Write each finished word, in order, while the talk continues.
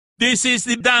This is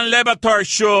the Dan Le Batard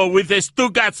Show with the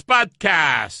Stugotz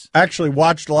podcast. Actually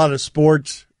watched a lot of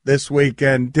sports this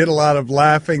weekend, did a lot of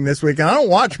laughing this weekend. I don't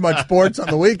watch much sports on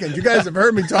the weekend. You guys have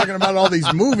heard me talking about all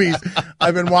these movies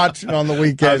I've been watching on the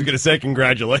weekend. I was going to say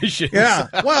congratulations. Yeah.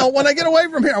 Well, when I get away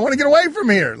from here, I want to get away from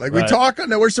here. Like we talk,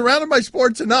 we're surrounded by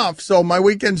sports enough, so my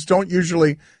weekends don't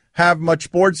usually have much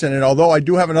sports in it, although I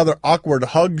do have another awkward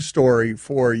hug story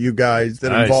for you guys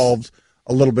that involves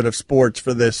a little bit of sports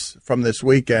from this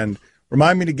weekend.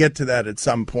 Remind me to get to that at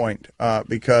some point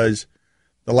because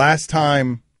the last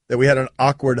time that we had an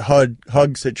awkward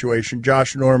hug situation,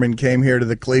 Josh Norman came here to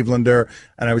the Clevelander,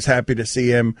 and I was happy to see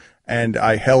him, and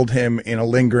I held him in a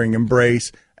lingering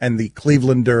embrace, and the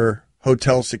Clevelander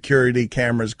hotel security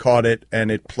cameras caught it,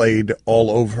 and it played all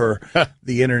over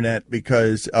the internet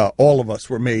because all of us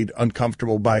were made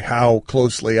uncomfortable by how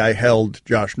closely I held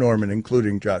Josh Norman,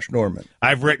 including Josh Norman.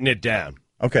 I've written it down.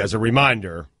 Okay. As a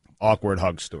reminder, awkward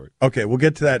hug story. Okay, we'll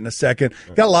get to that in a second.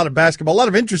 Got a lot of basketball, a lot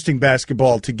of interesting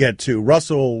basketball to get to.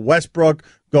 Russell Westbrook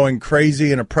going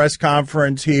crazy in a press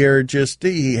conference here. Just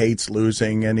he hates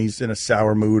losing, and he's in a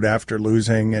sour mood after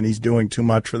losing, and he's doing too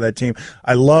much for that team.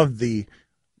 I love the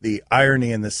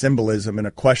irony and the symbolism in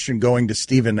a question going to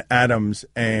Steven Adams,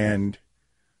 and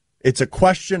it's a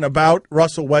question about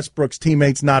Russell Westbrook's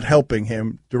teammates not helping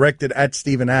him, directed at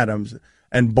Steven Adams,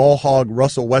 and ball hog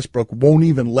Russell Westbrook won't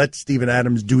even let Steven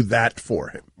Adams do that for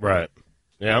him. Right.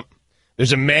 Yep.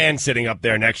 There's a man sitting up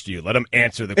there next to you. Let him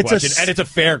answer the question. And it's a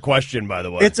fair question, by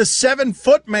the way. It's a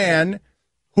 7-foot man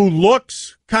who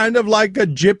looks kind of like a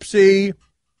gypsy.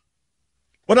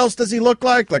 What else does he look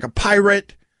like? Like a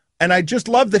pirate. And I just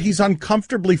love that he's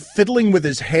uncomfortably fiddling with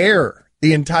his hair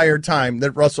the entire time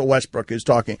that Russell Westbrook is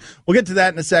talking. We'll get to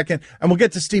that in a second, and we'll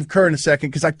get to Steve Kerr in a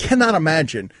second, because I cannot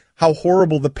imagine how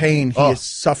horrible the pain he is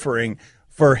suffering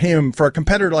for him, for a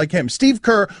competitor like him. Steve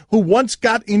Kerr, who once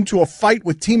got into a fight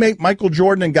with teammate Michael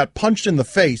Jordan and got punched in the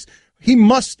face,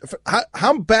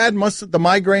 how bad must the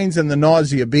migraines and the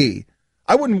nausea be?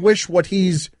 I wouldn't wish what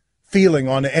he's feeling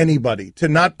on anybody, to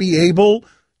not be able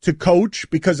to coach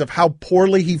because of how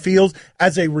poorly he feels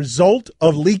as a result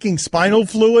of leaking spinal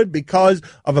fluid because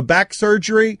of a back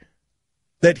surgery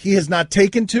that he has not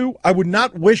taken to. I would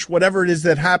not wish whatever it is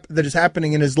that is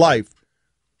happening in his life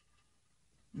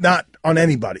not on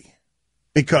anybody,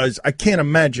 because I can't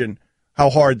imagine how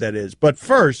hard that is. But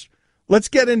first, let's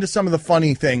get into some of the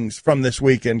funny things from this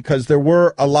weekend, because there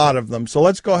were a lot of them. So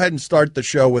let's go ahead and start the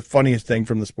show with funniest thing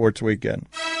from the sports weekend.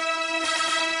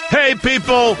 Hey,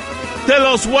 people, tell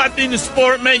us what in the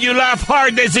sport made you laugh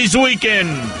hardest this weekend.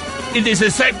 It is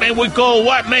a segment we call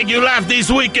What Made You Laugh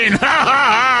This Weekend. Ha,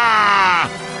 ha,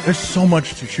 ha! There's so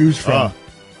much to choose from.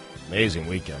 Amazing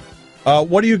weekend.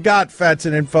 What do you got, Fats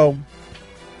and Info?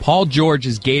 Paul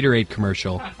George's Gatorade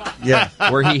commercial. Yeah.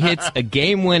 Where he hits a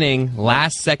game-winning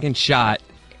last-second shot,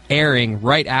 airing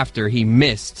right after he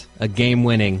missed a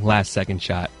game-winning last-second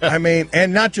shot. I mean,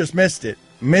 and not just missed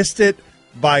it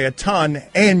by a ton,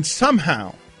 and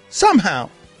somehow,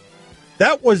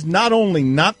 that was not only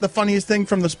not the funniest thing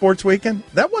from the sports weekend,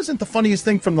 that wasn't the funniest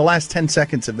thing from the last 10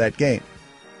 seconds of that game.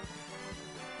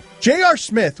 J.R.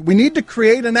 Smith, we need to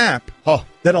create an app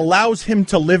that allows him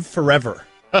to live forever.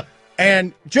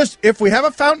 And just, if we have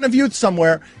a fountain of youth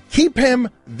somewhere, keep him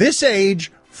this age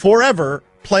forever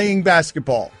playing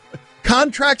basketball.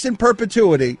 Contracts in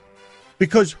perpetuity,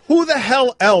 because who the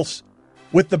hell else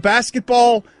with the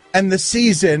basketball and the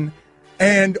season,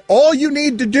 and all you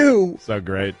need to do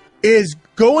is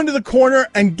go into the corner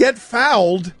and get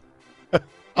fouled.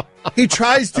 He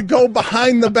tries to go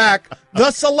behind the back,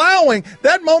 thus allowing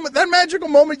that moment, that magical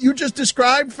moment you just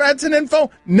described, Fats and Info,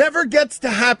 never gets to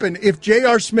happen if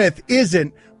J.R. Smith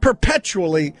isn't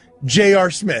perpetually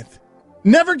J.R. Smith.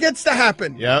 Never gets to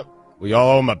happen. Yep. We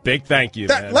owe him a big thank you,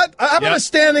 man. How about a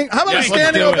standing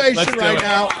ovation right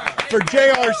now for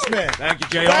J.R. Smith? Thank you,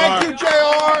 J.R. Thank you,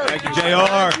 J.R. Thank you,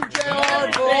 J.R. Thank you,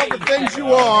 J.R., for all the things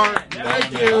you are.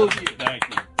 Thank you.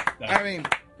 Thank you. I mean,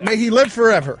 may he live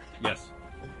forever. Yes.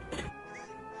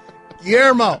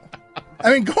 Guillermo.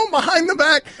 I mean, going behind the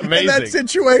back in that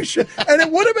situation. And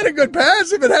it would have been a good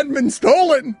pass if it hadn't been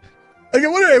stolen. Like,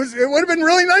 it would have been a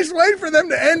really nice way for them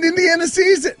to end Indiana's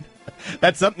season.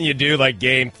 That's something you do like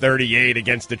game 38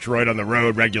 against Detroit on the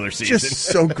road regular season. Just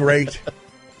so great.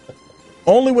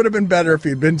 Only would have been better if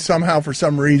he'd been somehow, for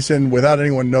some reason, without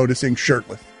anyone noticing,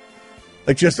 shirtless.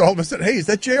 Like, just all of a sudden, hey, is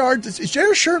that JR? Is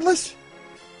JR shirtless?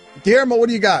 Guillermo, what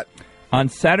do you got? On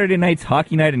Saturday night's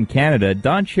hockey night in Canada,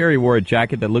 Don Cherry wore a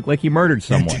jacket that looked like he murdered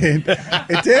someone. It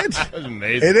did. That was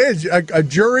amazing. It is. A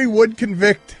jury would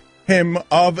convict him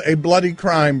of a bloody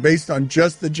crime based on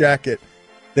just the jacket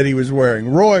that he was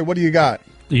wearing. Roy, what do you got?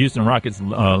 the Houston Rockets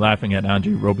laughing at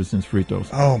Andre Robison's free throws.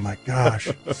 Oh, my gosh.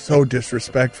 So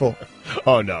disrespectful.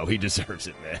 Oh, no, he deserves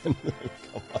it, man.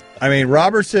 I mean,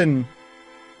 Robertson,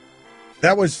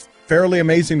 that was fairly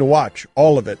amazing to watch,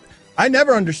 all of it. I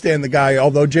never understand the guy,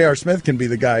 although J.R. Smith can be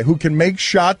the guy, who can make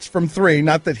shots from three.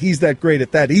 Not that he's that great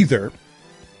at that either,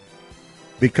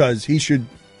 because he should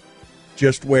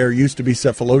just wear used to be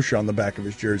Cephalosha on the back of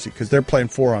his jersey, because they're playing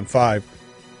 4-on-5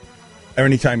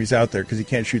 anytime he's out there, because he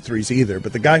can't shoot threes either.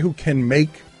 But the guy who can make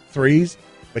threes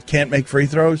but can't make free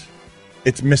throws,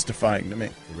 it's mystifying to me.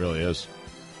 It really is.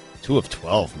 2 of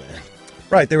 12, man.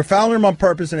 Right, they were fouling him on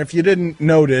purpose, and if you didn't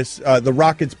notice, the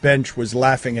Rockets bench was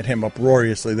laughing at him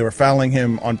uproariously. They were fouling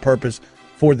him on purpose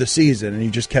for the season, and he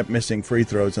just kept missing free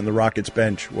throws, and the Rockets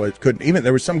bench couldn't even.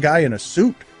 There was some guy in a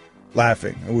suit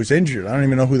laughing who was injured. I don't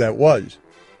even know who that was.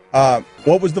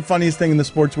 What was the funniest thing in the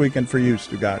sports weekend for you,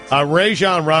 Stugotz?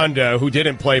 Rajon Rondo, who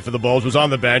didn't play for the Bulls, was on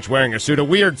the bench wearing a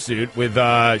weird suit with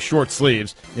short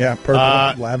sleeves. Yeah,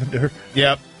 purple, lavender.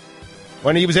 Yep.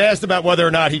 When he was asked about whether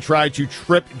or not he tried to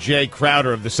trip Jay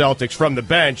Crowder of the Celtics from the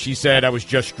bench, he said, "I was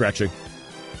just stretching."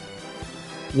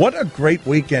 What a great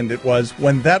weekend it was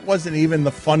when that wasn't even the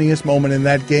funniest moment in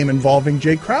that game involving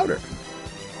Jay Crowder.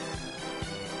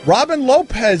 Robin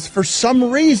Lopez, for some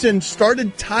reason,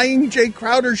 started tying Jay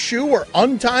Crowder's shoe or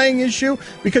untying his shoe,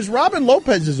 because Robin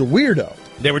Lopez is a weirdo.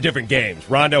 They were different games.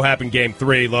 Rondo happened game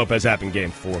 3, Lopez happened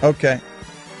game 4. Okay.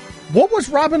 What was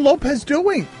Robin Lopez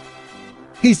doing?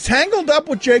 He's tangled up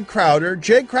with Jay Crowder.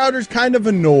 Jay Crowder's kind of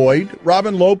annoyed.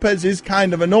 Robin Lopez is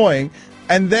kind of annoying.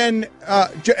 And then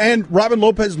and Robin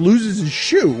Lopez loses his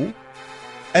shoe.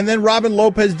 And then Robin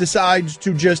Lopez decides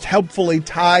to just helpfully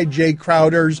tie Jay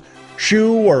Crowder's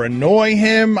shoe or annoy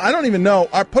him. I don't even know.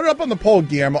 Put it up on the poll,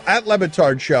 Guillermo, at Le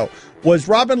Batard Show. Was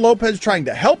Robin Lopez trying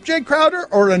to help Jay Crowder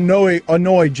or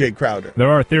annoy Jay Crowder?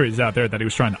 There are theories out there that he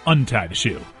was trying to untie the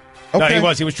shoe. Okay.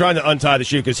 No, he was trying to untie the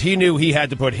shoe because he knew he had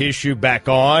to put his shoe back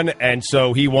on, and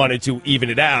so he wanted to even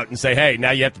it out and say, hey,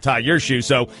 now you have to tie your shoe,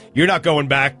 so you're not going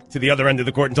back to the other end of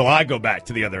the court until I go back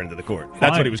to the other end of the court.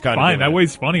 That's what he was kind of doing. That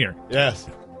way's funnier. Yes.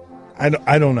 I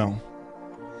don't know.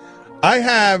 I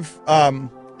have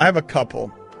a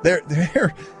couple. There.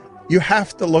 You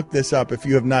have to look this up if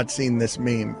you have not seen this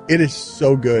meme. It is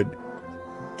so good.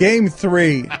 Game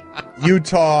 3,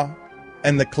 Utah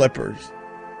and the Clippers.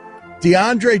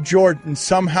 DeAndre Jordan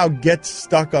somehow gets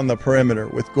stuck on the perimeter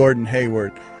with Gordon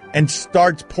Hayward and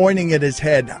starts pointing at his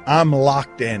head. I'm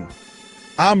locked in.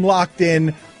 I'm locked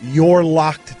in. You're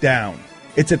locked down.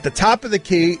 It's at the top of the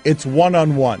key. It's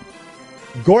 1-on-1.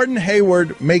 Gordon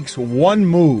Hayward makes one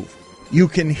move. You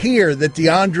can hear that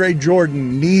DeAndre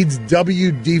Jordan needs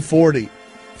WD-40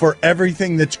 for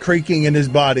everything that's creaking in his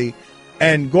body.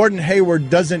 And Gordon Hayward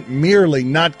doesn't merely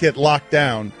not get locked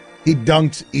down. He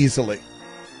dunks easily.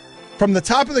 From the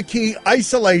top of the key,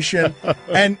 isolation,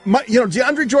 and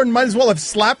DeAndre Jordan might as well have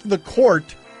slapped the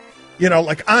court,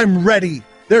 like, I'm ready.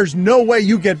 There's no way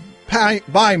you get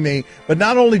by me, but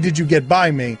not only did you get by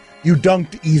me, you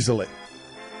dunked easily.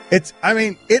 It's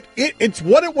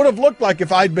what it would have looked like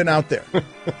if I'd been out there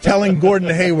telling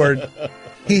Gordon Hayward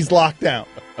he's locked down.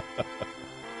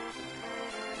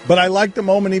 But I like the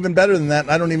moment even better than that,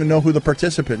 and I don't even know who the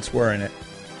participants were in it.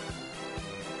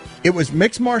 It was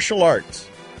mixed martial arts.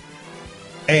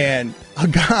 And a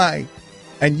guy,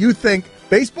 and you think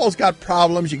baseball's got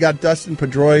problems. You got Dustin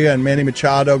Pedroia and Manny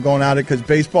Machado going at it because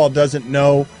baseball doesn't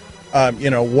know,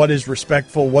 what is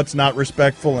respectful, what's not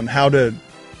respectful, and how to.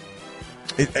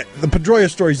 The Pedroia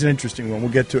story is an interesting one.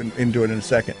 We'll get into it in a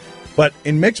second. But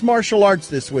in mixed martial arts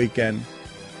this weekend,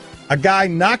 a guy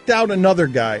knocked out another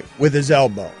guy with his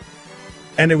elbow,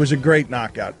 and it was a great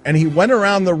knockout. And he went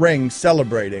around the ring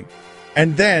celebrating,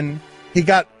 and then he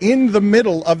got in the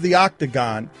middle of the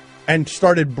octagon and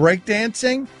started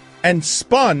breakdancing and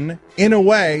spun in a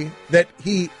way that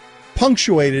he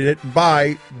punctuated it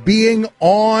by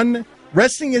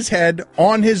resting his head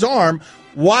on his arm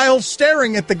while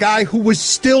staring at the guy who was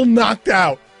still knocked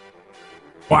out.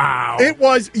 Wow. It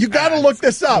was, you got to look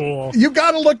this up. Cool. You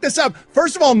got to look this up.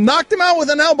 First of all, knocked him out with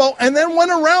an elbow and then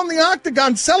went around the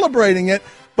octagon celebrating it,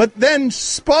 but then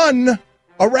spun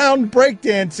around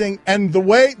breakdancing, and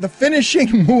the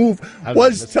finishing move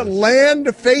was to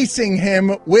land facing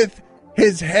him with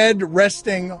his head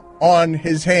resting on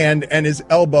his hand and his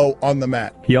elbow on the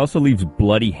mat. He also leaves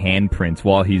bloody handprints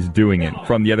while he's doing it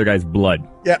from the other guy's blood.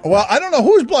 Yeah, well, I don't know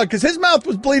whose blood, because his mouth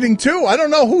was bleeding too. I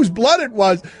don't know whose blood it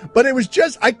was, but it was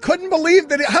just, I couldn't believe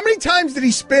that. How many times did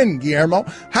he spin, Guillermo?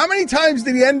 How many times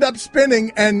did he end up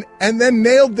spinning and then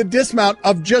nailed the dismount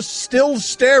of just still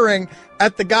staring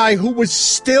at the guy who was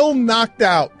still knocked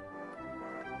out?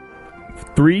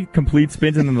 3 complete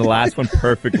spins and then the last one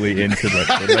perfectly into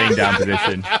the laying down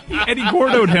position. Eddie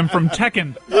Gordo'd him from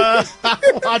Tekken.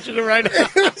 Watching it right now.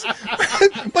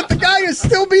 But the guy is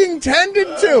still being tended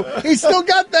to. He's still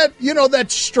got that, that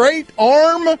straight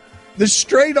arm, the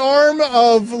straight arm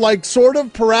of like sort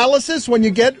of paralysis when you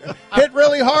get hit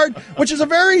really hard, which is a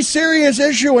very serious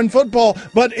issue in football.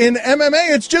 But in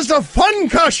MMA, it's just a fun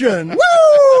cushion.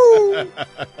 Woo!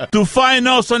 To find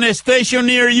us on a station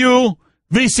near you,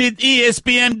 visit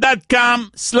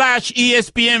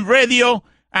ESPN.com/ESPN Radio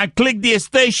and click the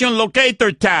station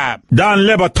locator tab. Don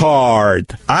Le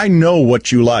Batard. I know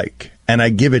what you like, and I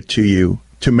give it to you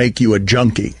to make you a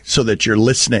junkie so that you're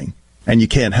listening and you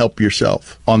can't help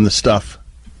yourself on the stuff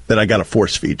that I got to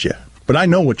force feed you. But I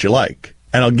know what you like,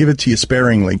 and I'll give it to you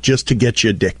sparingly just to get you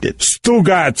addicted.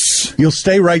 Stugotz. You'll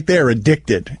stay right there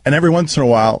addicted, and every once in a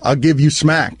while, I'll give you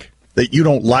smack that you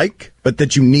don't like, but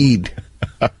that you need.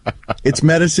 It's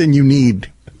medicine you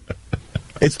need.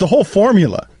 It's the whole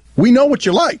formula. We know what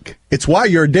you like. It's why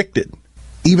you're addicted,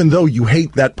 even though you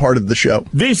hate that part of the show.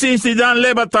 This is the Don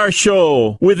Le Batard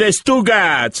Show with the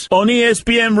Stugotz on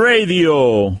ESPN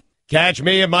Radio. Catch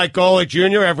me and Mike Golick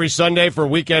Jr. every Sunday for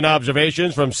weekend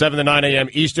observations from 7 to 9 a.m.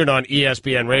 Eastern on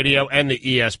ESPN Radio and the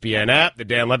ESPN app. The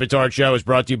Dan Le Batard Show is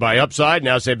brought to you by Upside.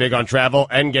 Now say big on travel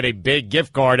and get a big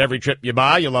gift card every trip you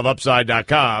buy. You love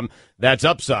Upside.com. That's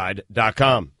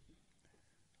Upside.com.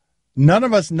 None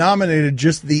of us nominated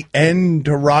just the end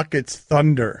to Rockets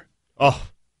Thunder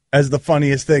as the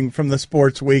funniest thing from the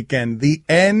sports weekend. The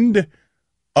end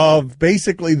of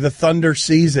basically the Thunder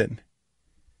season.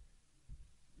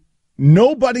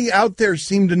 Nobody out there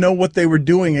seemed to know what they were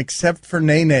doing except for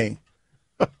Nene.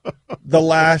 The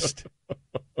last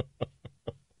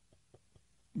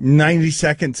 90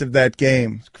 seconds of that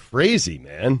game. It's crazy,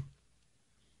 man.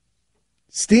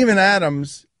 Steven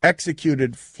Adams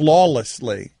executed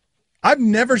flawlessly. I've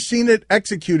never seen it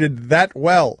executed that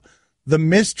well. The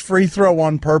missed free throw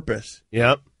on purpose.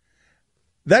 Yep.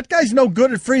 That guy's no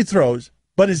good at free throws,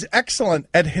 but is excellent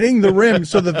at hitting the rim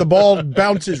so that the ball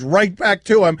bounces right back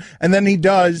to him. And then he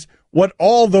does what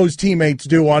all those teammates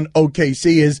do on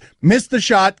OKC is miss the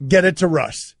shot, get it to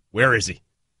Russ. Where is he?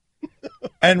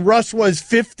 And Russ was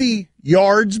 50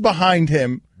 yards behind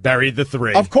him. Buried the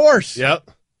 3. Of course. Yep.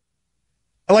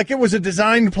 Like it was a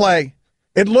designed play.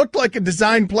 It looked like a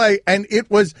designed play, and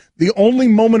it was the only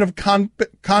moment of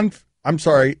competence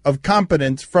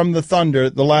from the Thunder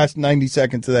the last 90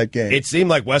 seconds of that game. It seemed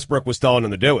like Westbrook was telling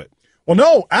him to do it. Well,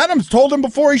 no, Adams told him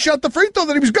before he shot the free throw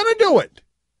that he was going to do it.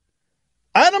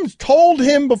 Adams told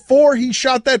him before he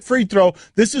shot that free throw,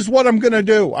 this is what I'm going to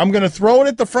do. I'm going to throw it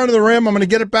at the front of the rim. I'm going to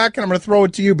get it back, and I'm going to throw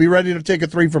it to you. Be ready to take a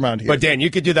 3 from out here. But, Dan, you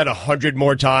could do that 100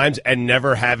 more times and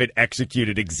never have it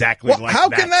executed exactly like that. How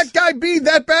can that guy be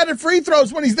that bad at free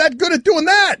throws when he's that good at doing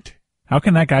that? How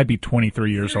can that guy be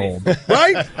 23 years old?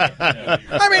 Right?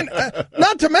 I mean,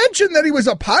 not to mention that he was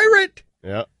a pirate.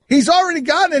 Yeah. He's already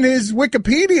got in his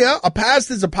Wikipedia a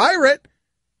past as a pirate.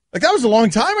 Like, that was a long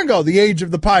time ago, the age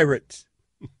of the pirates.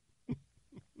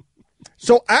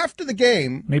 So after the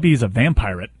game... Maybe he's a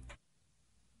vampire.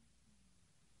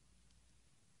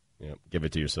 Yeah, give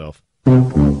it to yourself.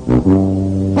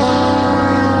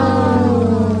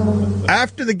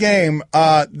 After the game,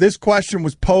 this question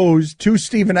was posed to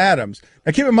Steven Adams.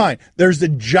 Now, keep in mind, there's a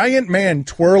giant man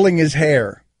twirling his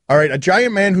hair. All right, a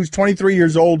giant man who's 23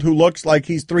 years old who looks like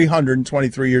he's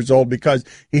 323 years old because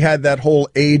he had that whole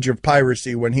age of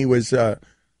piracy when he was on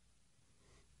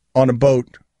a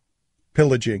boat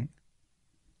pillaging.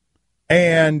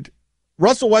 And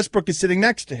Russell Westbrook is sitting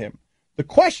next to him. The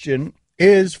question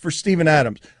is for Steven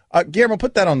Adams. Guillermo,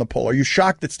 put that on the poll. Are you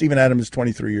shocked that Steven Adams is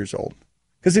 23 years old?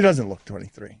 Because he doesn't look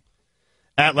 23.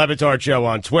 At Le Batard Show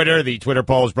on Twitter. The Twitter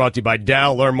poll is brought to you by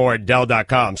Dell. Learn more at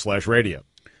Dell.com/radio.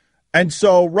 And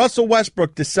so Russell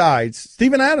Westbrook decides,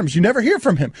 Steven Adams, you never hear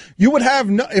from him. You would have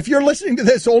no, if you're listening to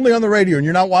this only on the radio and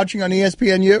you're not watching on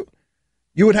ESPNU,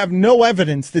 you would have no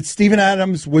evidence that Steven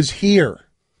Adams was here.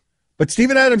 But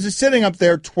Steven Adams is sitting up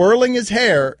there twirling his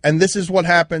hair, and this is what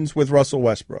happens with Russell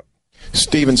Westbrook.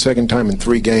 Steven, second time in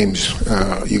 3 games,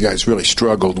 you guys really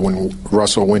struggled when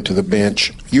Russell went to the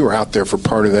bench. You were out there for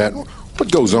part of that.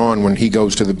 What goes on when he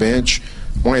goes to the bench?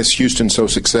 Why is Houston so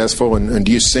successful, and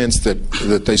do you sense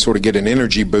that they sort of get an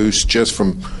energy boost just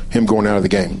from him going out of the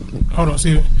game? Hold on,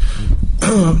 Steven.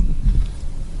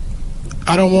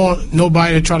 I don't want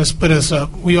nobody to try to split us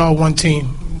up. We all one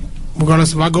team.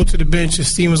 Regardless if I go to the bench, if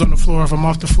Steven's on the floor, if I'm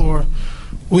off the floor,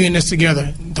 we in this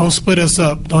together. Don't split us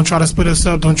up. Don't try to split us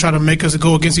up. Don't try to make us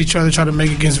go against each other. Try to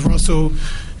make it against Russell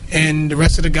and the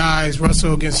rest of the guys.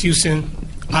 Russell against Houston.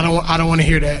 I don't want to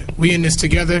hear that. We in this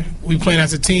together. We playing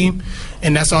as a team,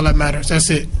 and that's all that matters. That's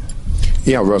it.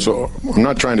 Yeah, Russell, I'm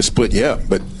not trying to split you up,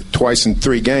 but twice in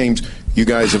 3 games, you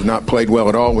guys have not played well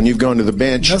at all when you've gone to the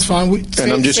bench. That's fine.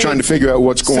 I'm just trying to figure out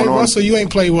what's going on. Russell, you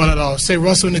ain't played well at all. Say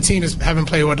Russell and the team haven't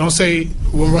played well. Don't say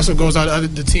when Russell goes out,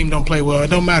 the team don't play well. It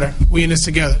don't matter. We in this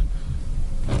together.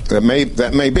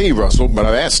 That may be, Russell, but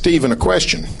I've asked Steven a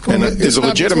question. And it's a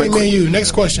legitimate question. You.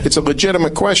 Next question. It's a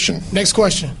legitimate question. Next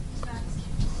question.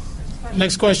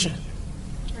 Next question.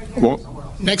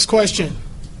 Well, next question.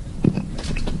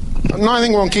 No, I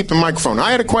think we'll keep the microphone.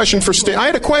 I had a question for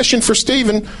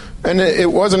Steven, and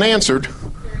it wasn't answered.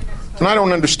 And I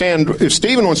don't understand. If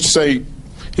Steven wants to say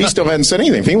he still hasn't said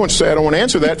anything, if he wants to say I don't want to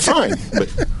answer that, fine.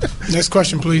 But next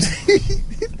question, please.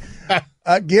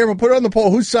 Guillermo, put it on the poll.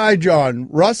 Whose side you on,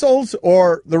 Russell's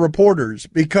or the reporters?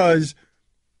 Because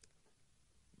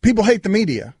people hate the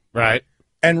media. Right.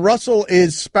 And Russell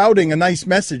is spouting a nice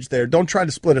message there. Don't try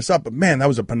to split us up. But, man, that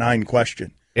was a benign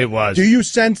question. It was. Do you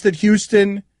sense that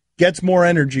Houston gets more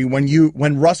energy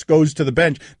when Russ goes to the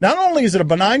bench? Not only is it a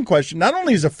benign question, not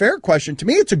only is it a fair question, to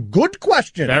me it's a good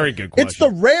question. Very good question. It's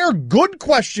the rare good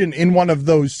question in one of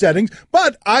those settings,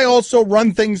 but I also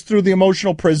run things through the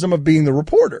emotional prism of being the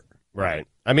reporter. Right.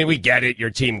 I mean, we get it. You're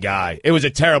team guy. It was a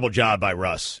terrible job by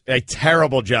Russ. A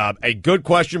terrible job. A good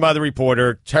question by the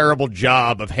reporter. Terrible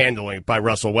job of handling it by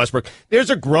Russell Westbrook. There's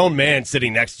a grown man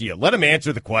sitting next to you. Let him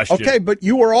answer the question. Okay, but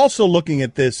you were also looking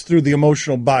at this through the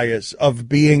emotional bias of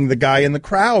being the guy in the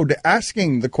crowd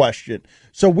asking the question.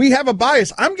 So we have a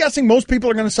bias. I'm guessing most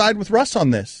people are going to side with Russ on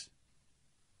this.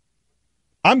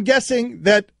 I'm guessing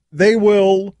that they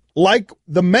will like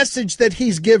the message that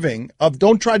he's giving of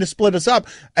don't try to split us up,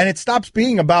 and it stops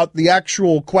being about the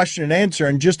actual question and answer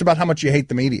and just about how much you hate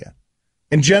the media.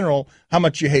 In general, how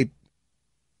much you hate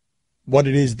what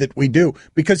it is that we do.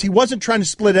 Because he wasn't trying to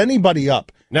split anybody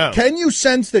up. No. Can you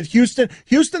sense that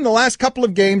Houston the last couple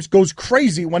of games goes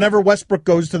crazy whenever Westbrook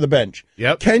goes to the bench?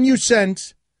 Yep. Can you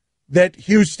sense that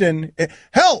Houston,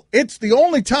 hell, it's the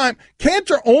only time,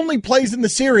 Cantor only plays in the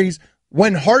series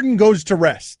when Harden goes to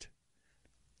rest.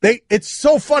 It's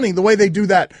so funny the way they do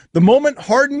that. The moment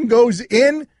Harden goes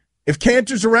in, if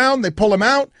Cantor's around, they pull him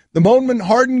out. The moment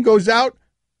Harden goes out,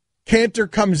 Cantor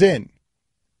comes in.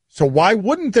 So why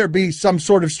wouldn't there be some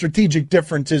sort of strategic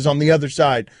differences on the other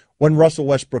side when Russell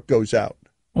Westbrook goes out?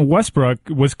 Well, Westbrook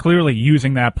was clearly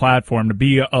using that platform to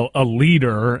be a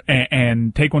leader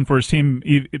and take one for his team.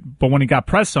 But when he got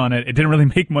pressed on it, it didn't really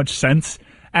make much sense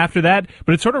after that.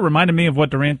 But it sort of reminded me of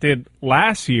what Durant did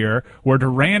last year, where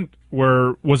Durant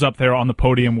was up there on the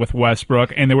podium with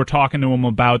Westbrook, and they were talking to him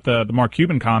about the Mark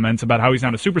Cuban comments about how he's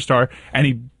not a superstar, and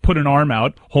he put an arm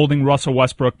out holding Russell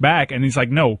Westbrook back, and he's like,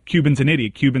 no, Cuban's an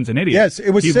idiot. Yes,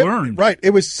 it was learned. Right, it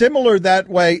was similar that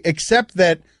way, except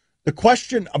that the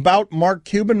question about Mark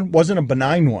Cuban wasn't a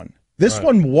benign one. This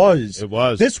one was. It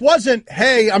was. This wasn't,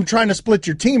 hey, I'm trying to split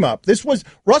your team up. This was,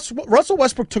 Russell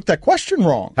Westbrook took that question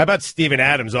wrong. How about Steven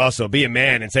Adams also be a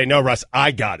man and say, no, Russ,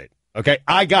 I got it. Okay,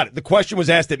 I got it. The question was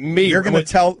asked at me. You're going to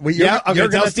tell. I'm going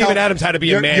to tell Steven Adams how to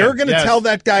be a man. You're going to tell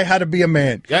that guy how to be a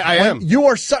man. Yeah, I am. You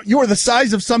are the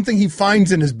size of something he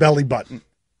finds in his belly button.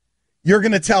 You're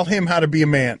going to tell him how to be a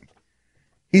man.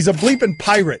 He's a bleeping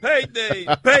pirate. Payday.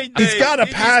 He's got a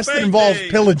past that involves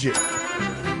pillaging.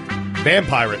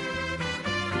 Vampire.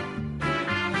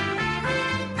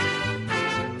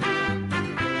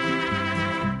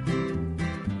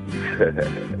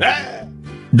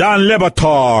 Don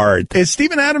Lebatard. Is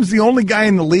Steven Adams the only guy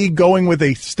in the league going with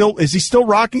is he still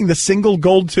rocking the single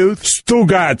gold tooth?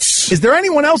 Stugotz. Is there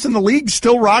anyone else in the league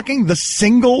still rocking the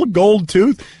single gold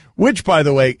tooth? Which, by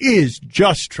the way, is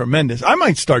just tremendous. I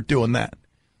might start doing that.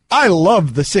 I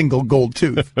love the single gold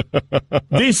tooth.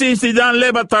 This is the Don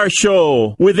Lebatard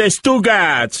Show with the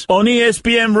Stugotz on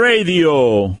ESPN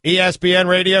Radio. ESPN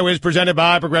Radio is presented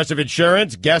by Progressive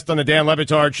Insurance. Guest on the Dan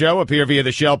Lebatard Show appear via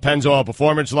the Shell Pennzoil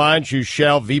Performance Line. Choose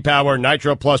Shell V-Power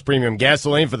Nitro Plus Premium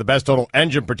Gasoline for the best total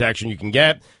engine protection you can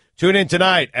get. Tune in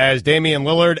tonight as Damian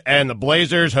Lillard and the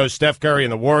Blazers host Steph Curry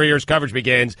and the Warriors. Coverage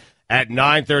begins at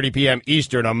 9:30 p.m.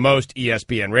 Eastern on most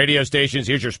ESPN radio stations.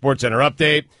 Here's your SportsCenter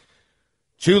update.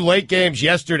 2 late games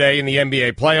yesterday in the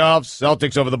NBA playoffs.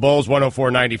 Celtics over the Bulls,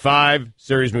 104-95.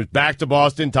 Series moves back to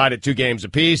Boston, tied at 2 games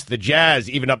apiece. The Jazz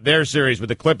even up their series with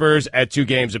the Clippers at 2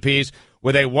 games apiece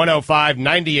with a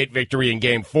 105-98 victory in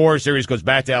Game 4. Series goes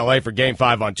back to L.A. for Game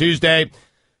 5 on Tuesday.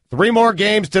 3 more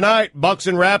games tonight. Bucks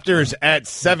and Raptors at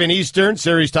 7 Eastern.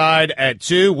 Series tied at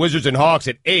 2. Wizards and Hawks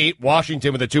at 8.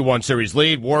 Washington with a 2-1 series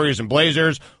lead. Warriors and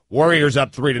Blazers. Warriors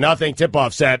up 3-0.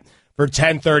 Tip-off set for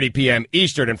 10:30 p.m.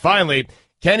 Eastern. And finally,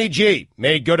 Kenny G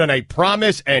made good on a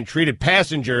promise and treated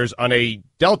passengers on a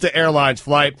Delta Airlines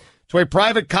flight to a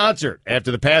private concert after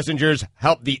the passengers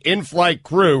helped the in-flight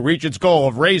crew reach its goal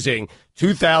of raising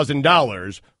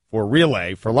 $2,000 for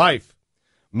Relay for Life.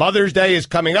 Mother's Day is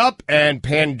coming up, and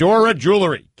Pandora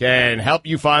Jewelry can help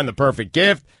you find the perfect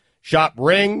gift. Shop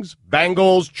rings,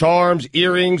 bangles, charms,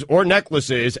 earrings, or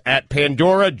necklaces at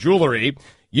Pandora Jewelry.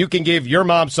 You can give your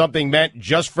mom something meant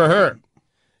just for her.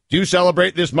 Do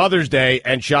celebrate this Mother's Day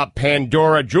and shop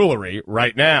Pandora Jewelry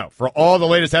right now. For all the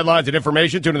latest headlines and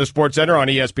information, tune in the Sports Center on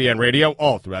ESPN Radio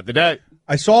all throughout the day.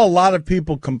 I saw a lot of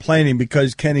people complaining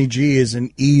because Kenny G is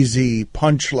an easy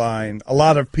punchline. A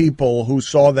lot of people who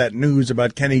saw that news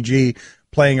about Kenny G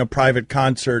playing a private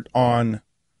concert on,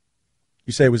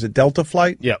 you say it was a Delta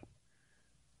flight? Yep.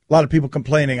 A lot of people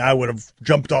complaining, I would have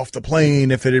jumped off the plane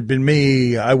if it had been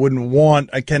me. I wouldn't want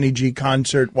a Kenny G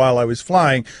concert while I was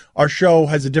flying. Our show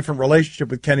has a different relationship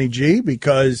with Kenny G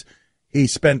because he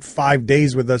spent 5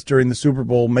 days with us during the Super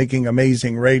Bowl making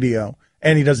amazing radio,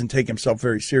 and he doesn't take himself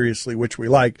very seriously, which we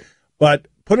like. But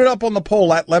put it up on the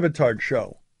poll at Batard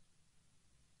Show.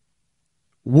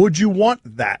 Would you want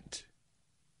that?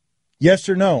 Yes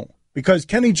or no? Because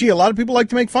Kenny G, a lot of people like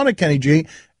to make fun of Kenny G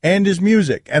and his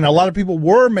music. And a lot of people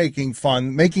were making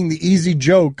the easy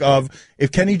joke of,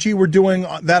 if Kenny G were doing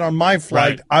that on my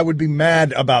flight, right, I would be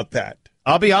mad about that.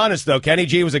 I'll be honest, though. Kenny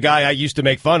G was a guy I used to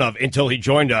make fun of until he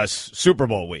joined us Super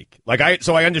Bowl week.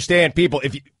 So I understand people.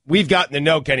 We've gotten to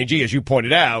know Kenny G, as you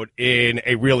pointed out, in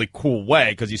a really cool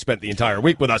way because he spent the entire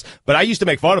week with us. But I used to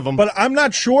make fun of him. But I'm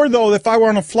not sure, though, if I were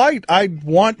on a flight, I'd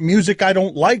want music I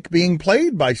don't like being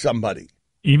played by somebody.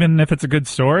 Even if it's a good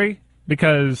story?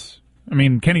 Because, I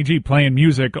mean, Kenny G playing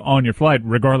music on your flight,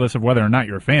 regardless of whether or not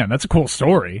you're a fan, that's a cool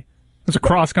story. It's a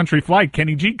cross-country flight,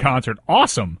 Kenny G concert.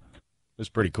 Awesome. It's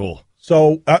pretty cool.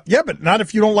 So, yeah, but not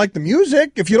if you don't like the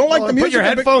music. If you don't like the music, put your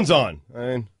headphones on. I mean,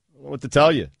 I don't know what to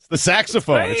tell you. It's the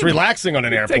saxophone. It's relaxing on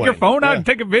an airplane. Take your phone out and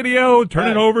take a video, turn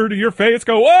it over to your face,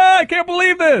 go, "Oh, I can't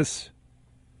believe this."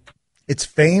 It's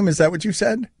fame? Is that what you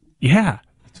said? Yeah.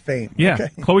 It's fame. Yeah. Okay.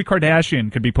 Khloe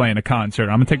Kardashian could be playing a concert.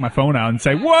 I'm going to take my phone out and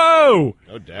say, "Whoa!"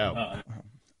 No doubt.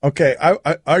 Okay,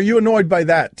 are you annoyed by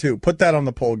that, too? Put that on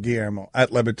the poll, Guillermo, at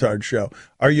Batard Show.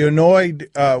 Are you annoyed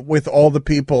with all the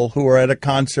people who are at a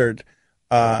concert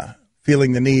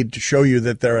feeling the need to show you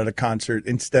that they're at a concert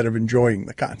instead of enjoying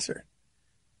the concert?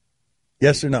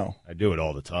 Yes or no? I do it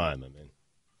all the time. I mean,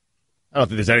 I don't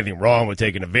think there's anything wrong with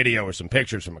taking a video or some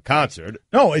pictures from a concert.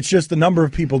 No, it's just the number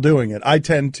of people doing it. I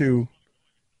tend to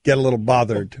get a little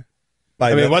bothered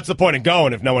by that. What's the point of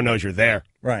going if no one knows you're there?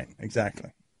 Right,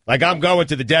 exactly. Like, I'm going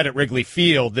to the Dead at Wrigley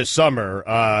Field this summer,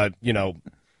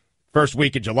 first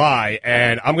week of July,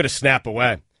 and I'm going to snap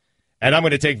away. And I'm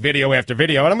going to take video after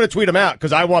video, and I'm going to tweet them out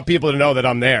because I want people to know that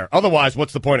I'm there. Otherwise,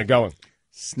 what's the point of going?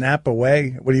 Snap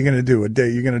away? What are you going to do?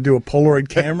 You're going to do a Polaroid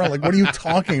camera? Like, what are you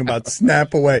talking about,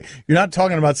 snap away? You're not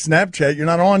talking about Snapchat. You're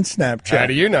not on Snapchat. How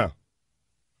do you know?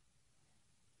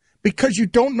 Because you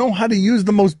don't know how to use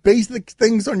the most basic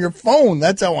things on your phone.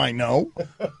 That's how I know.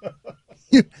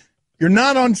 You're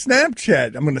not on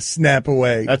Snapchat. I'm going to snap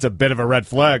away. That's a bit of a red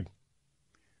flag.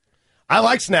 I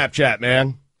like Snapchat,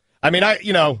 man. I mean,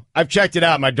 I've checked it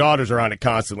out. My daughters are on it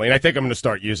constantly, and I think I'm going to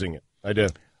start using it. I do.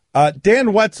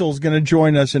 Dan Wetzel's going to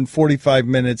join us in 45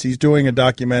 minutes. He's doing a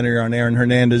documentary on Aaron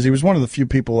Hernandez. He was one of the few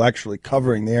people actually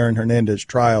covering the Aaron Hernandez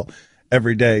trial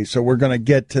every day. So we're going to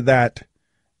get to that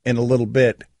in a little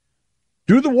bit.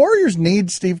 Do the Warriors need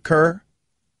Steve Kerr?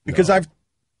 Because they're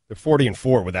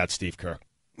 40-4 without Steve Kerr.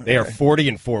 They are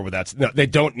 40-4 without. No, they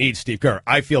don't need Steve Kerr.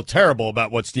 I feel terrible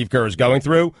about what Steve Kerr is going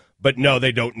through, but no,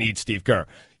 they don't need Steve Kerr.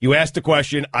 You asked the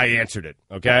question, I answered it,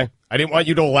 okay? I didn't want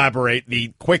you to elaborate.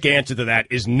 The quick answer to that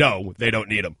is no, they don't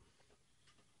need him.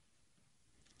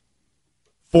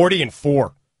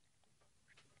 40-4.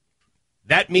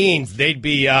 That means they'd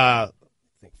be,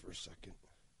 think for a second,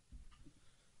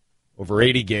 over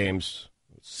 80 games,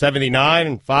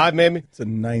 79-5 maybe? It's a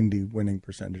 90 winning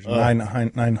percentage,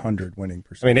 900 winning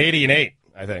percentage. I mean, 80-8,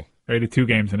 I think. 82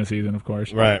 games in a season, of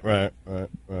course. Right.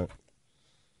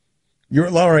 You're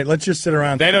all right. Let's just sit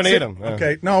around. They don't need him.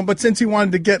 Okay, no, but since he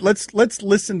wanted to get, let's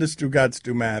listen to Stugotz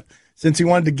do math. Since he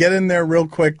wanted to get in there real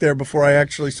quick there before I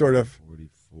actually sort of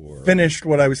finished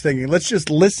what I was thinking. Let's just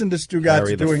listen to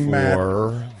Stugotz doing math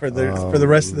for the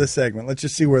rest of the segment. Let's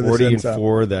just see where this ends up.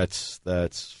 40-4. That's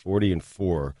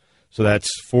 40-4. So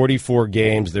that's 44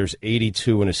 games. There's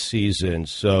 82 in a season.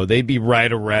 So they'd be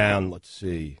right around. Let's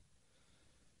see.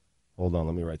 Hold on.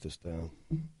 Let me write this down.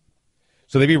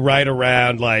 So they'd be right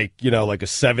around like a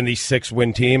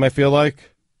 76-win team, I feel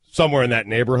like. Somewhere in that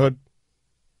neighborhood.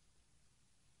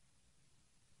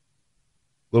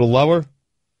 A little lower?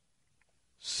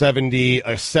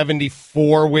 a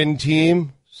 74-win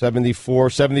team,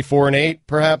 74-8,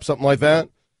 perhaps, something like that.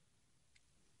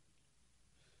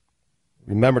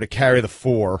 Remember to carry the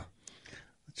 4.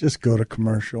 Just go to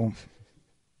commercial.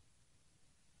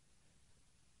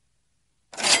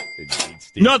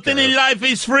 Nothing in life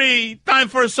is free. Time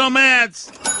for some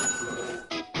ads.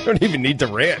 I don't even need to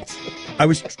rant. I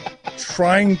was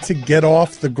trying to get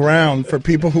off the ground for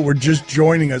people who were just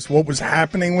joining us what was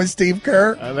happening with Steve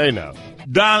Kerr. They know.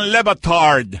 Don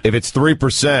Lebatard. If it's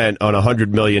 3% on $100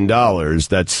 million,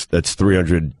 that's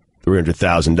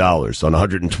 $300,000. On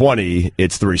 120,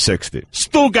 it's 360.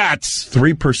 Stugotz.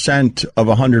 3% of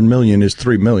 100 million is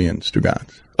 3 million,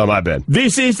 Stugotz. Oh, my bad.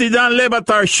 This is the Don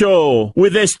Lebatard Show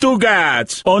with the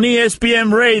Stugotz on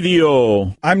ESPN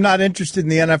Radio. I'm not interested in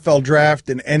the NFL draft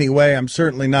in any way. I'm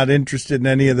certainly not interested in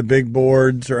any of the big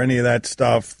boards or any of that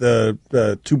stuff, the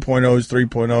 2.0s,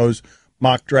 3.0s,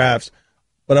 mock drafts.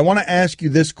 But I want to ask you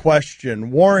this question.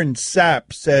 Warren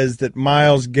Sapp says that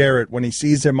Myles Garrett, when he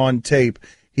sees him on tape,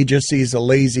 he just sees a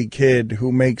lazy kid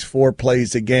who makes 4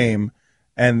 plays a game,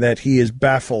 and that he is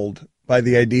baffled by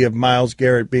the idea of Myles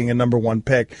Garrett being a number 1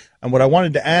 pick. And what I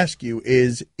wanted to ask you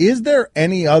is there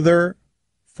any other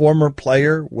former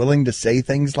player willing to say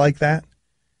things like that?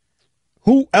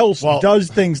 Who else does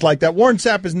things like that? Warren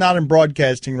Sapp is not in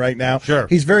broadcasting right now. Sure.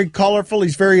 He's very colorful.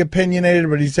 He's very opinionated,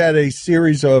 but he's had a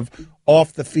series of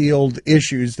off-the-field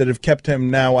issues that have kept him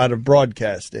now out of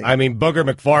broadcasting. I mean, Booger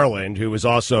McFarland, who is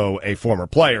also a former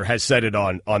player, has said it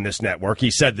on this network.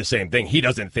 He said the same thing. He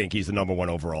doesn't think he's the number 1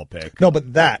 overall pick. No, but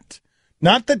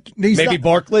not that he's maybe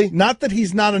Barkley? Not that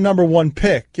he's not a number 1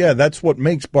 pick. Yeah, that's what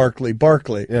makes Barkley.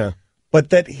 Yeah. But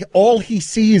that all he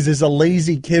sees is a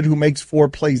lazy kid who makes 4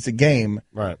 plays a game.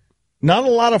 Right. Not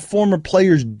a lot of former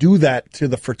players do that to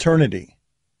the fraternity.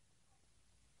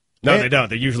 No, they don't.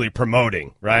 They're usually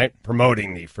promoting, right?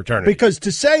 Promoting the fraternity. Because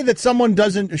to say that someone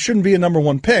shouldn't be a number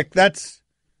 1 pick, that's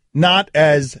not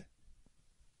as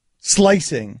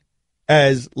slicing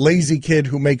as lazy kid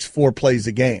who makes 4 plays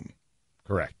a game.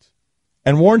 Correct.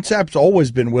 And Warren Sapp's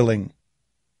always been willing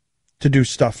to do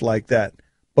stuff like that.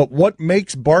 But what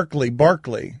makes Barkley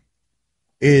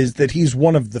is that he's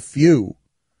one of the few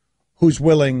who's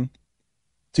willing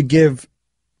to give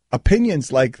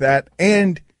opinions like that,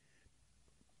 and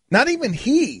not even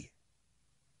he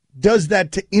does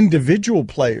that to individual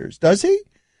players, does he?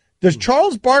 Does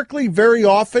Charles Barkley very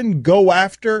often go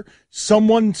after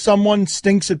someone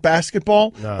stinks at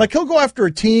basketball? No. Like he'll go after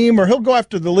a team, or he'll go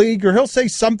after the league, or he'll say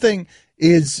something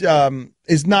is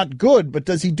not good, but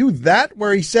does he do that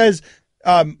where he says,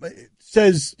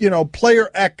 player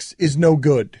X is no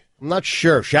good? I'm not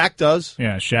sure. Shaq does.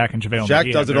 Yeah, Shaq and JaVale.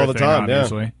 Shaq does it all the time,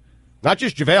 obviously. Yeah. Not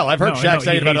just JaVale. I've heard Shaq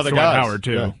say it about other guys. Howard,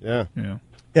 too. Yeah.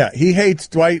 Yeah, he hates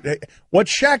Dwight. What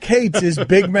Shaq hates is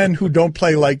big men who don't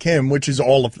play like him, which is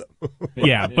all of them.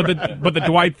 Yeah, but the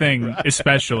Dwight thing,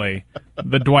 especially,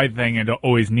 the Dwight thing, it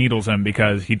always needles him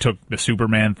because he took the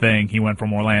Superman thing. He went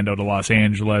from Orlando to Los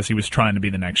Angeles. He was trying to be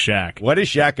the next Shaq. What is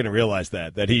Shaq going to realize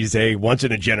that he's a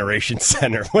once-in-a-generation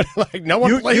center? Like, no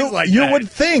one plays like that. You would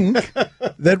think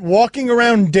that walking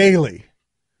around daily,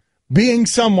 being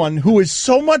someone who is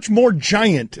so much more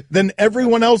giant than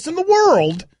everyone else in the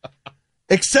world,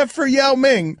 except for Yao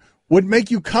Ming, would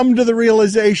make you come to the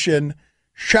realization,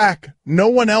 Shaq, no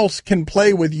one else can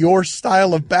play with your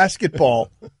style of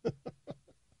basketball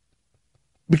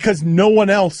because no one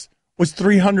else was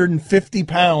 350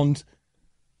 pounds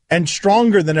and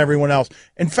stronger than everyone else.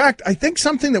 In fact, I think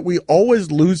something that we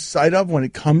always lose sight of when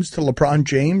it comes to LeBron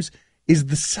James is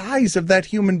the size of that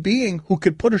human being who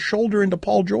could put a shoulder into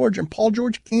Paul George, and Paul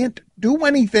George can't do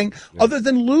anything other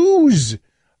than lose.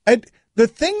 And the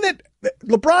thing that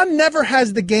LeBron never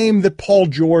has the game that Paul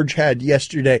George had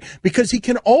yesterday because he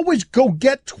can always go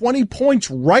get 20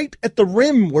 points right at the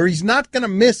rim where he's not going to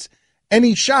miss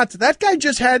any shots. That guy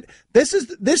just had this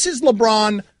is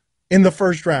LeBron in the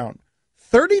first round.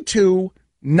 32,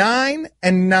 9,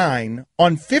 and 9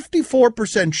 on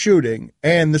 54% shooting,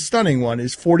 and the stunning one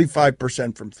is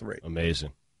 45% from 3.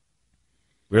 Amazing.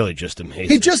 Really just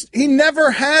amazing. He never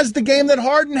has the game that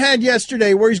Harden had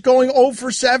yesterday where he's going 0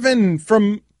 for 7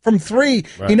 from 3.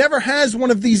 Right. He never has one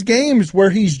of these games where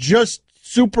he's just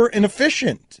super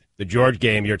inefficient. The George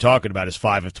game you're talking about is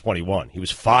 5 of 21. He was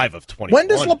 5 of 21. When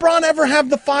does LeBron ever have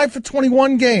the 5 for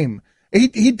 21 game?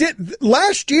 He did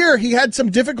last year. He had some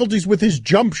difficulties with his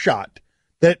jump shot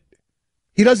that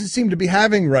he doesn't seem to be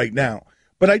having right now.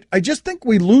 But I just think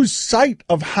we lose sight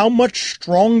of how much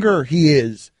stronger he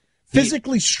is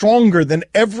physically stronger than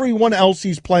everyone else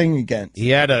he's playing against. He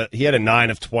had a 9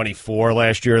 of 24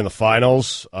 last year in the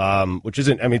finals, which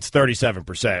isn't. I mean, it's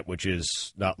 37%, which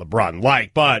is not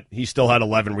LeBron-like, but he still had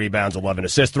 11 rebounds, 11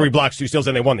 assists, 3 blocks, 2 steals,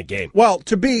 and they won the game. Well,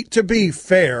 to be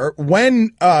fair,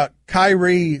 when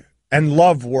Kyrie and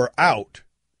Love were out,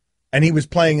 and he was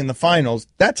playing in the finals,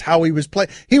 that's how he was playing.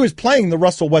 He was playing the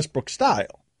Russell Westbrook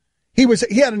style. He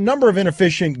had a number of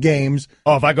inefficient games.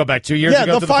 Oh, if I go back 2 years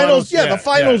ago to the finals? The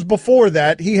finals before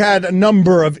that, he had a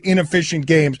number of inefficient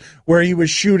games where he was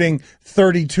shooting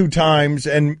 32 times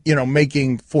and,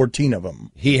 making 14 of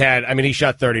them. He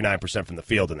shot 39% from the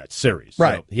field in that series.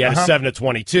 Right. So he had a 7 of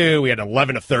 22, he had an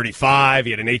 11 of 35,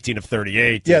 he had an 18 of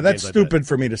 38. Yeah, that's stupid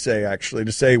for me to say, actually,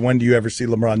 to say, when do you ever see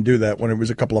LeBron do that, when it was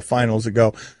a couple of finals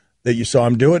ago that you saw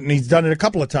him do it, and he's done it a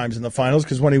couple of times in the finals,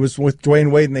 because when he was with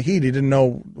Dwayne Wade in the Heat, he didn't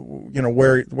know,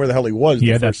 where the hell he was. He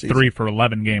had that 3 for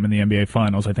 11 game in the NBA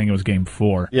Finals. I think it was Game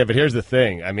 4. Yeah, but here's the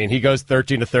thing. I mean, he goes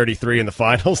 13 to 33 in the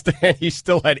finals, and he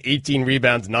still had 18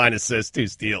 rebounds, 9 assists, 2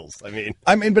 steals.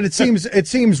 I mean, but it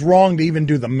seems wrong to even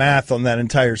do the math on that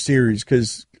entire series,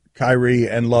 because Kyrie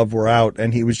and Love were out,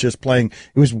 and he was just playing.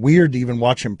 It was weird to even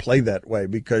watch him play that way,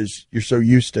 because you're so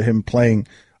used to him playing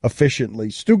efficiently.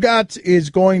 Stugotz is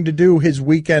going to do his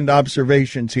weekend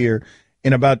observations here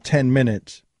in about 10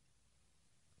 minutes.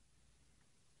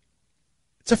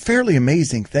 It's a fairly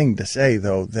amazing thing to say,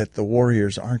 though, that the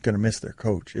Warriors aren't going to miss their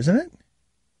coach, isn't it?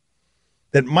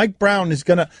 That Mike Brown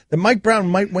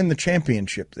might win the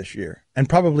championship this year, and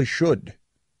probably should.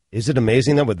 Is it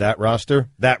amazing, though, with that roster?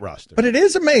 But it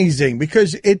is amazing,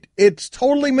 because it's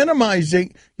totally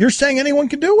minimizing. You're saying anyone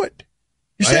can do it.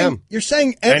 You're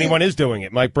saying anyone is doing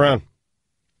it. Mike Brown.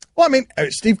 Well,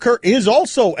 Steve Kerr is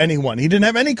also anyone. He didn't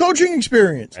have any coaching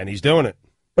experience, and he's doing it.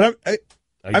 But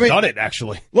he's done it,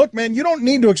 actually. Look, man, you don't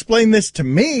need to explain this to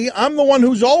me. I'm the one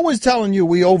who's always telling you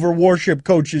we over-worship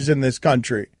coaches in this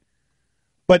country.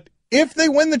 But if they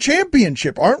win the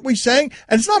championship, aren't we saying?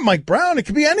 And it's not Mike Brown. It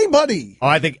could be anybody.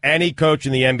 I think any coach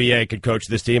in the NBA could coach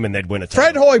this team, and they'd win a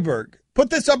title. Fred Hoiberg.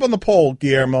 Put this up on the poll,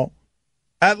 Guillermo,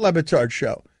 at Le Batard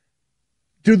Show.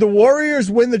 Do the Warriors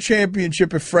win the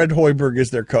championship if Fred Hoiberg is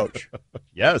their coach?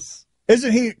 Yes.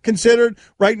 Isn't he considered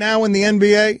right now in the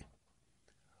NBA?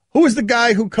 Who was the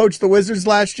guy who coached the Wizards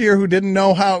last year who didn't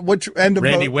know which end of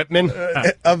Randy Whitman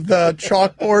of the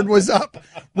chalkboard was up?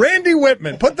 Randy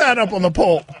Whitman. Put that up on the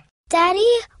poll. Daddy,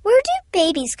 where do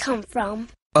babies come from?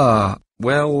 Honey?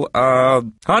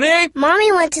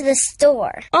 Mommy went to the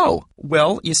store. Oh,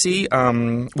 well, you see,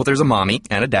 there's a mommy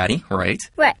and a daddy, right?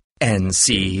 Right. And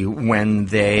see, when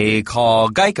they call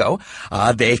Geico,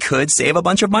 they could save a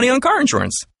bunch of money on car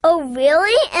insurance. Oh,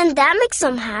 really? And that makes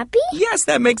them happy? Yes,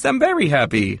 that makes them very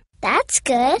happy. That's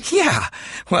good. Yeah.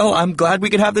 Well, I'm glad we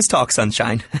could have this talk,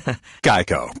 Sunshine.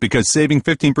 Geico, because saving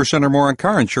 15% or more on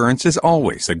car insurance is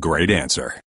always a great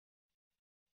answer.